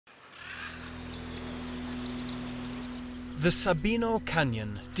The Sabino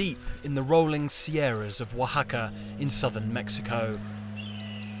Canyon, deep in the rolling sierras of Oaxaca in southern Mexico.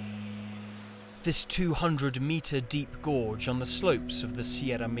 This 200-metre deep gorge on the slopes of the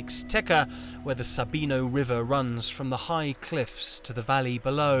Sierra Mixteca, where the Sabino River runs from the high cliffs to the valley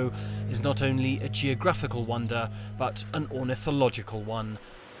below, is not only a geographical wonder, but an ornithological one.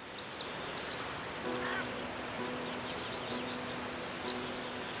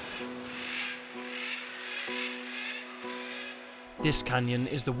 This canyon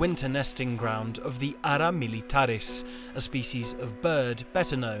is the winter nesting ground of the Ara militaris, a species of bird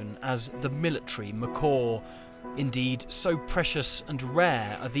better known as the military macaw. Indeed, so precious and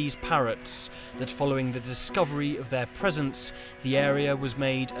rare are these parrots that following the discovery of their presence, the area was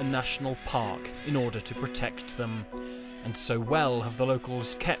made a national park in order to protect them. And so well have the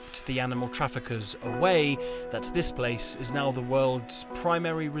locals kept the animal traffickers away that this place is now the world's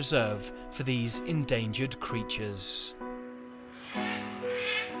primary reserve for these endangered creatures.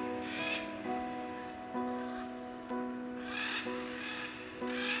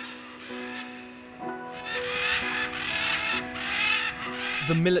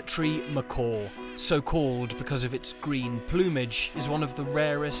 The military macaw, so called because of its green plumage, is one of the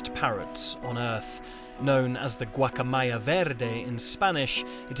rarest parrots on Earth. Known as the guacamaya verde in Spanish,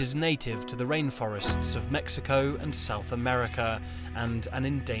 it is native to the rainforests of Mexico and South America, and an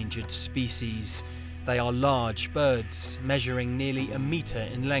endangered species. They are large birds, measuring nearly a metre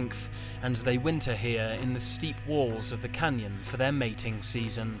in length, and they winter here in the steep walls of the canyon for their mating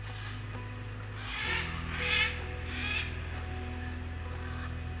season.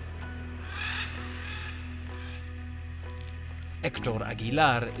 Héctor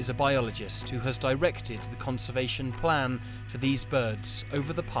Aguilar is a biologist who has directed the conservation plan for these birds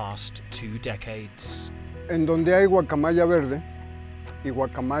over the past 2 decades. En donde hay guacamaya verde y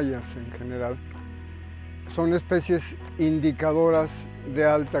guacamayas en general, son especies indicadoras de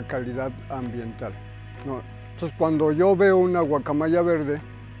alta calidad ambiental, ¿no? Entonces, cuando yo veo una guacamaya verde,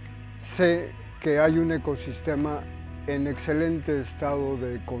 sé que hay un ecosistema en excelente estado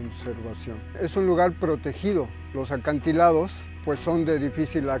de conservación. Es un lugar protegido. Los acantilados pues son de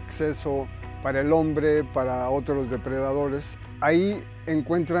difícil acceso para el hombre, para otros depredadores. Ahí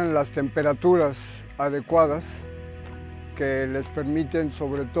encuentran las temperaturas adecuadas que les permiten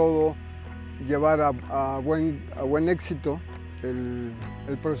sobre todo llevar a buen éxito el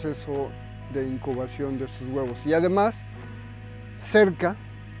proceso de incubación de sus huevos. Y además, cerca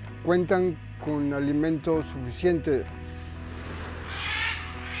cuentan con alimento suficiente.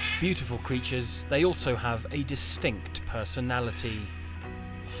 Beautiful creatures, they also have a distinct personality.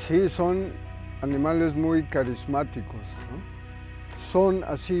 Sí, son animales muy carismáticos, ¿no? Son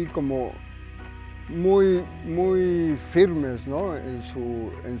así como muy firmes, ¿no?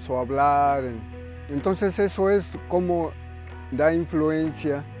 en su hablar. Entonces eso es como da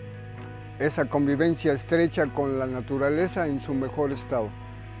influencia esa convivencia estrecha con la naturaleza en su mejor estado.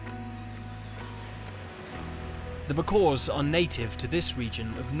 The macaws are native to this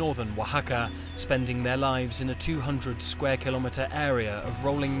region of northern Oaxaca, spending their lives in a 200 square kilometre area of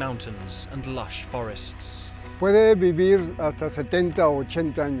rolling mountains and lush forests. Puede vivir hasta 70 o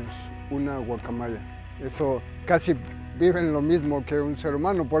 80 años una guacamaya. Eso casi viven lo mismo que un ser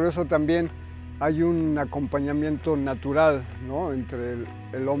humano, por eso también hay un acompañamiento natural, ¿no? Entre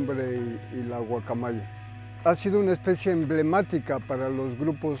el hombre y la guacamaya. Ha sido una especie emblemática para los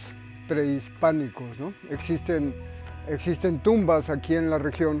grupos prehispánicos, ¿no? Existen tumbas aquí en la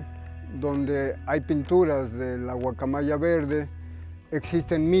región donde hay pinturas de la guacamaya verde,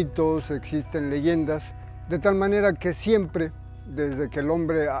 existen mitos, existen leyendas, de tal manera que siempre, desde que el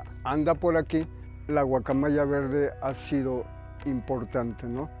hombre anda por aquí, la guacamaya verde ha sido importante,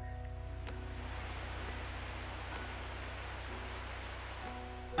 ¿no?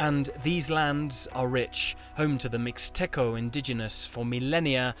 And these lands are rich, home to the Mixteco indigenous for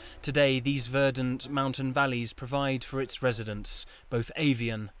millennia. Today, these verdant mountain valleys provide for its residents, both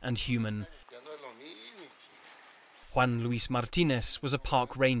avian and human. Juan Luis Martínez was a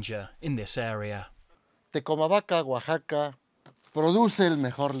park ranger in this area. Tecomavaca, Oaxaca, produce el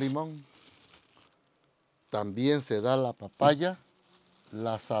mejor limón. También se da la papaya,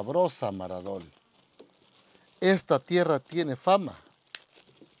 la sabrosa maradol. Esta tierra tiene fama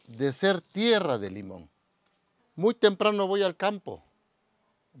de ser tierra de limón. Muy temprano voy al campo,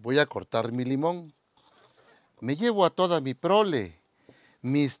 voy a cortar mi limón. Me llevo a toda mi prole,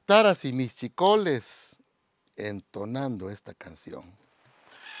 mis taras y mis chicoles, entonando esta canción.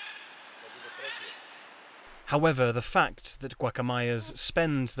 However, the fact that guacamayas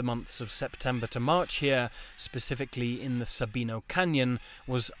spend the months of September to March here, specifically in the Sabino Canyon,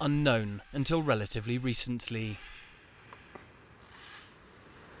 was unknown until relatively recently.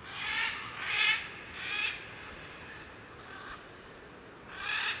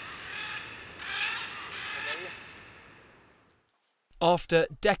 After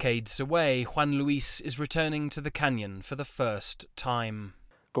decades away, Juan Luis is returning to the canyon for the first time.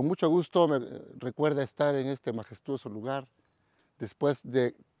 Con mucho gusto me recuerda estar en este majestuoso lugar después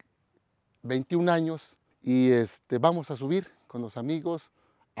de 21 años y vamos a subir con los amigos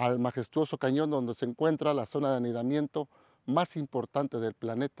al majestuoso cañón donde se encuentra la zona de anidamiento más importante del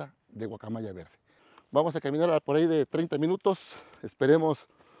planeta de guacamaya verde. Vamos a caminar por ahí de 30 minutos, esperemos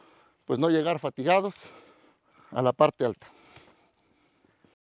pues no llegar fatigados a la parte alta.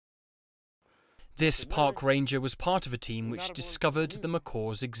 This park ranger was part of a team which discovered the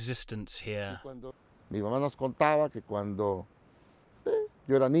macaws' existence here. Mi mamá nos contaba que cuando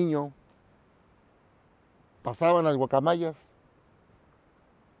yo era niño pasaban las guacamayas,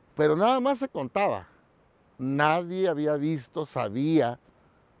 pero nada más se contaba. Nadie había visto, sabía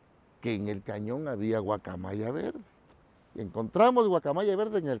que en el cañón había guacamaya verde. Encontramos guacamaya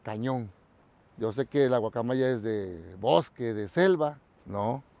verde en el cañón. Yo sé que la guacamaya es de bosque, de selva,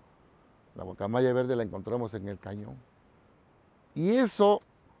 no. La guacamaya verde la encontramos en el cañón. Y eso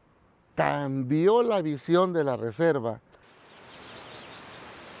cambió la visión de la reserva.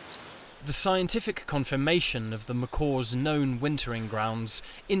 The scientific confirmation of the macaws' known wintering grounds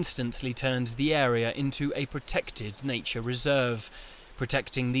instantly turned the area into a protected nature reserve.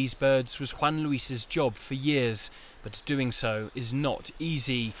 Protecting these birds was Juan Luis's job for years, but doing so is not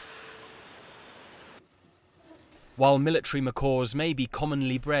easy. While military macaws may be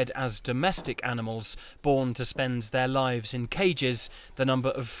commonly bred as domestic animals, born to spend their lives in cages, the number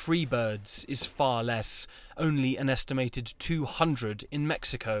of free birds is far less. Only an estimated 200 in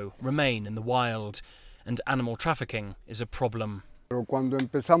Mexico remain in the wild, and animal trafficking is a problem. Pero cuando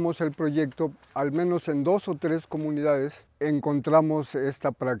empezamos el proyecto, al menos en 2 o 3 comunidades, encontramos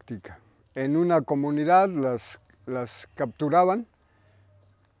esta práctica. En una comunidad las capturaban,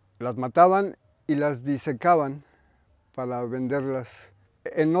 las mataban y las disecaban para venderlas.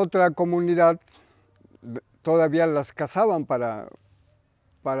 En otra comunidad todavía las cazaban para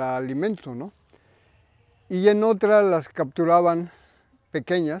alimento, ¿no? Y en otra las capturaban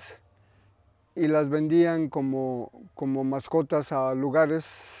pequeñas y las vendían como mascotas a lugares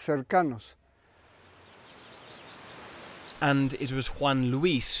cercanos. And it was Juan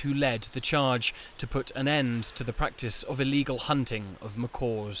Luis who led the charge to put an end to the practice of illegal hunting of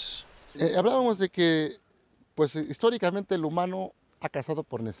macaws. Hablábamos de que pues históricamente el humano ha cazado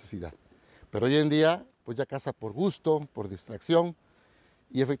por necesidad, pero hoy en día pues ya caza por gusto, por distracción,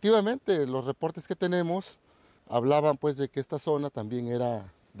 y efectivamente los reportes que tenemos hablaban pues de que esta zona también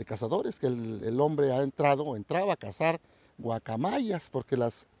era de cazadores, que el hombre entraba a cazar guacamayas porque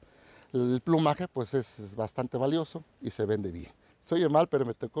el plumaje pues es bastante valioso y se vende bien. Se oye mal, pero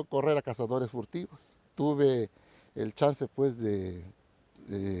me tocó correr a cazadores furtivos. Tuve el chance pues de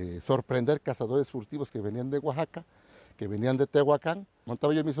sorprender cazadores furtivos que venían de Oaxaca, que venían de Tehuacán.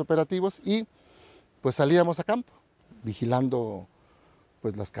 Montaba yo mis operativos y pues salíamos a campo, vigilando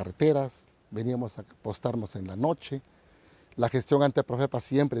pues las carreteras, veníamos a postarnos en la noche. La gestión ante Profepa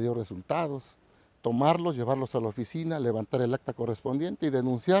siempre dio resultados. Tomarlos, llevarlos a la oficina, levantar el acta correspondiente y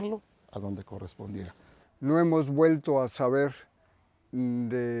denunciarlo a donde correspondiera. No hemos vuelto a saber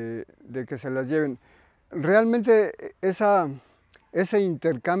de que se las lleven. Realmente ese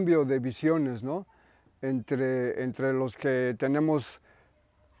intercambio de visiones, ¿no? entre los que tenemos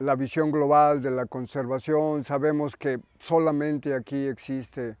la visión global de la conservación, sabemos que solamente aquí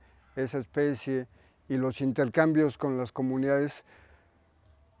existe esa especie, y los intercambios con las comunidades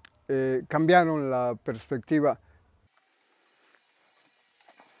cambiaron la perspectiva.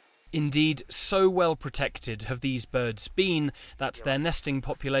 Indeed, so well protected have these birds been that their nesting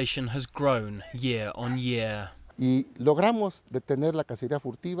population has grown year on year. Y logramos detener la cacería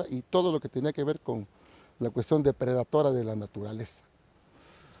furtiva y todo lo que tenía que ver con la cuestión depredadora de la naturaleza.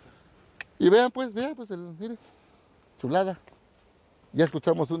 Y vean pues, miren, chulada. Ya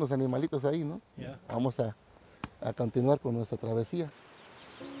escuchamos unos animalitos ahí, ¿no? Yeah. Vamos a continuar con nuestra travesía.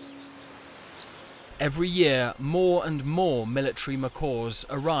 Every year, more and more military macaws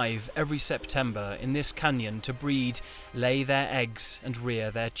arrive every September in this canyon to breed, lay their eggs and rear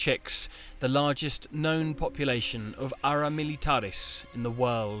their chicks, the largest known population of ara militaris in the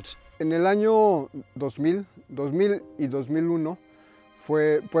world. En el año 2000 y 2001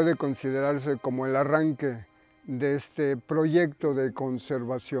 puede considerarse como el arranque de este proyecto de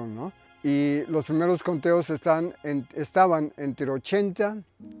conservación, ¿no? Y los primeros conteos estaban entre 80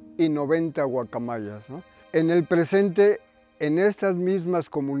 y 90 guacamayas, ¿no? En el presente, en estas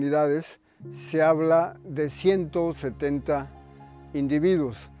mismas comunidades, se habla de 170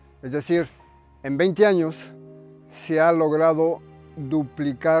 individuos. Es decir, en 20 años se ha logrado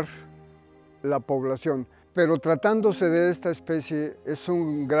duplicar la población. pero tratándose de esta especie es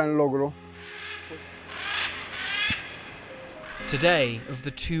un gran logro. Today, of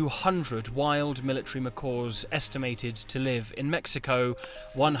the 200 wild military macaws estimated to live in Mexico,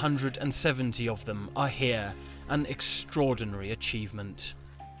 170 of them are here, an extraordinary achievement.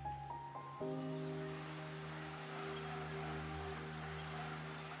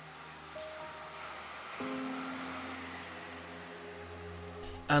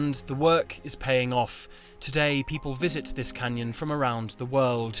 And the work is paying off. Today, people visit this canyon from around the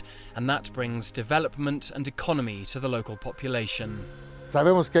world, and that brings development and economy to the local population.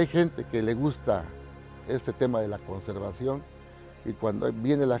 Sabemos que hay gente que le gusta este tema de la conservación, y cuando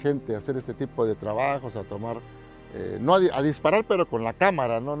viene la gente a hacer este tipo de trabajos, a tomar, no a disparar, pero con la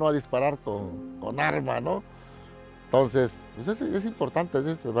cámara, no a disparar con arma, ¿no? Entonces, pues es importante,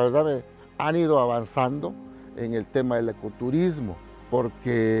 la verdad han ido avanzando en el tema del ecoturismo,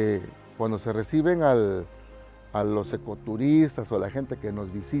 porque cuando se reciben a los ecoturistas o a la gente que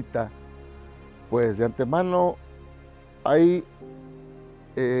nos visita, pues de antemano hay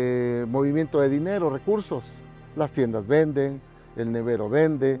movimiento de dinero, recursos. Las tiendas venden, el nevero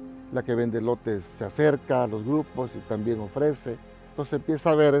vende, la que vende lotes se acerca a los grupos y también ofrece. Entonces empieza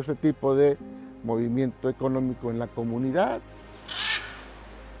a haber ese tipo de movimiento económico en la comunidad.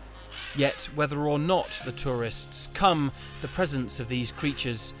 Yet, whether or not the tourists come, the presence of these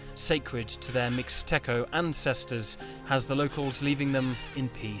creatures, sacred to their Mixteco ancestors, has the locals leaving them in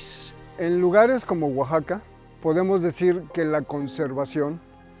peace. En lugares como Oaxaca, podemos decir que la conservación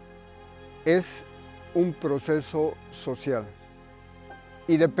es un proceso social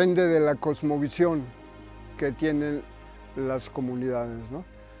y depende de la cosmovisión que tienen las comunidades, ¿no?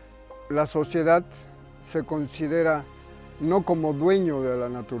 La sociedad se considera no como dueño de la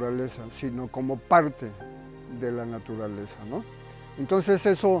naturaleza, sino como parte de la naturaleza, ¿no? Entonces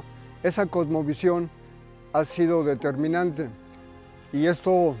esa cosmovisión ha sido determinante. Y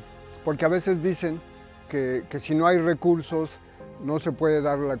esto, porque a veces dicen que si no hay recursos no se puede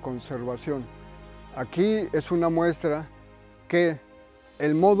dar la conservación. Aquí es una muestra que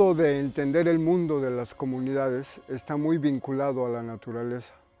el modo de entender el mundo de las comunidades está muy vinculado a la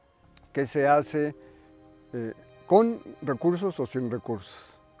naturaleza, que se hace con recursos o sin recursos.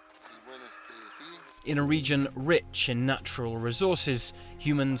 In a region rich in natural resources,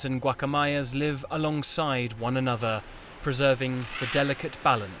 humans and guacamayas live alongside one another, preserving the delicate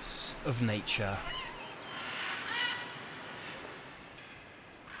balance of nature.